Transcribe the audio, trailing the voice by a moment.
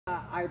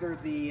either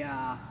the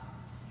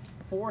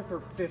fourth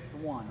or fifth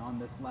one on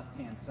this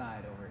left-hand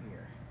side over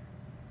here.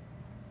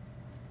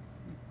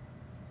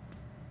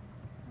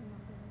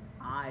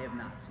 I have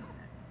not seen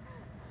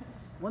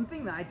it. One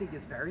thing that I think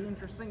is very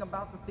interesting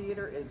about the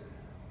theater is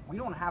we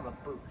don't have a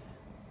booth.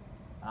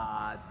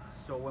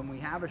 So when we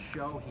have a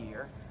show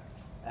here,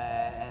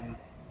 and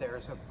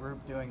there's a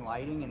group doing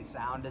lighting and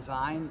sound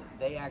design,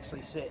 they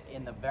actually sit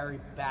in the very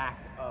back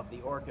of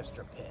the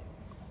orchestra pit.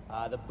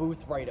 The booth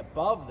right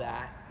above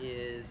that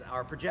is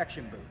our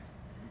projection booth.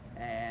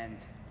 And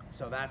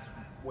so that's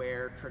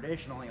where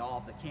traditionally all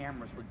of the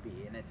cameras would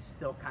be, and it's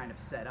still kind of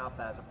set up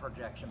as a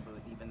projection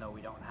booth even though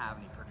we don't have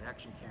any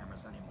projection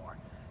cameras anymore.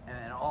 And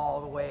then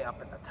all the way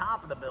up at the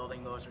top of the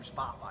building, those are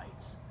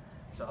spotlights.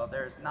 So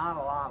there's not a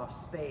lot of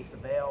space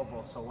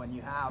available, so when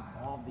you have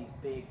all of these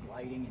big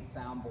lighting and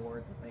sound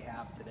boards that they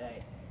have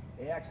today,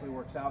 it actually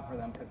works out for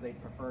them because they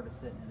prefer to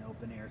sit in an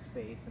open air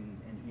space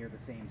and hear the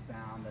same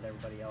sound that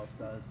everybody else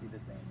does, see the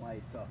same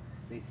light, so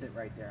they sit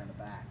right there in the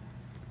back.